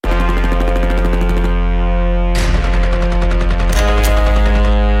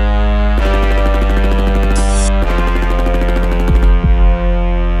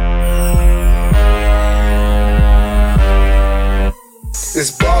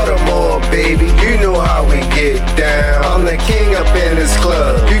Baltimore, baby, you know how we get down. I'm the king up in this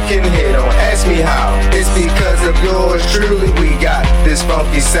club. You can hit, don't ask me how. It's because of yours truly we got this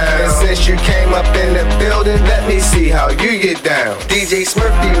funky sound. And since you came up in the building, let me see how you get down. DJ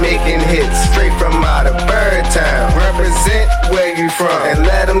Smurf be making hits straight from out of Birdtown. Represent where you from and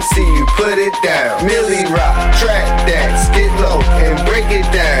let them see you put it down. Millie rock, track dance, get low and break it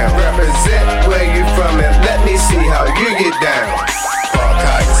down. Represent where you from and let me see how you get down. Park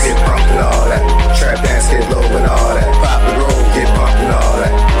kites, get pumped and all that. Trap dance, get low and all that. Pop the road, get pumped and all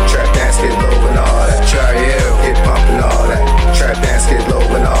that. Trap dance, get low and all that. Cherry Hill, get pumped and all that. Trap dance, get low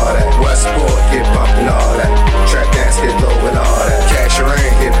and all that. Westport, get pumped and all that. Trap dance, get low and all that.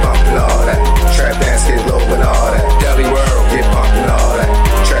 Casherin, get pumped and all that. Trap dance, get low and all that. Deli World, get pumped and all that.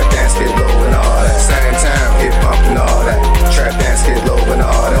 Trap dance, get low and all that. Sandtown, get pumped and all that. Trap dance, get low and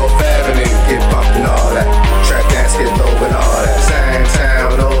all that. North Avenue, get pumped and all that. Trap dance, get low and all that.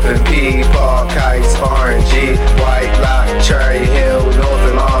 Sandtown, Open P, Park Heights, RNG, White Lock, Cherry Hill,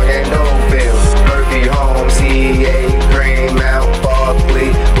 Northern Long and Noville, Murphy Homes, EA, Greenmount,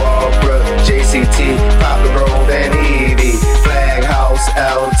 Barkley, Walbrook, JCT, Poplar Grove and Evie, Flag House,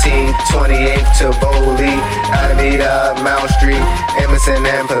 LT, 28th to Bowley, Alameda, Mount Street, Emerson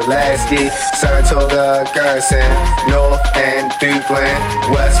and Pulaski, Saratoga, Gerson, North and Dukeland,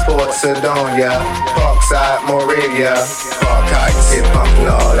 Westport, Sedonia, Parkside, Moravia, Park Heights, get pumped and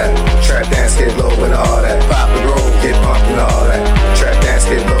all that. Trap dance, get low and all that. Poplar Grove, get pumped and all that. Trap dance,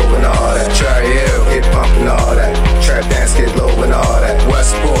 get low and all that. Cherry Hill, get pumped and all that. Trap dance, get low and all that.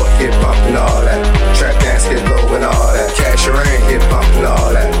 Westport, get pumped and all that. Trap dance, get low and all that. Casherin, get pumped and all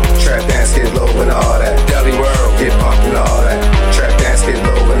that. Trap dance, get low and all that. Deli World, get pumped and all that. Trap dance, get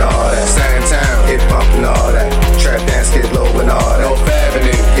low and all that. Sandtown, get pumped and all that. Trap dance, get low and all that. North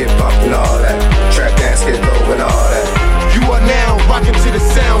Avenue, get pumped and all that. Trap dance, get low and all that. You are now rocking to the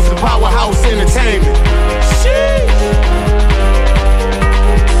sounds of Powerhouse Entertainment. Sheesh.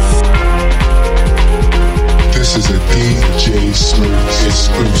 This is a DJ Smurf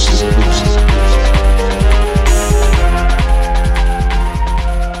exclusive.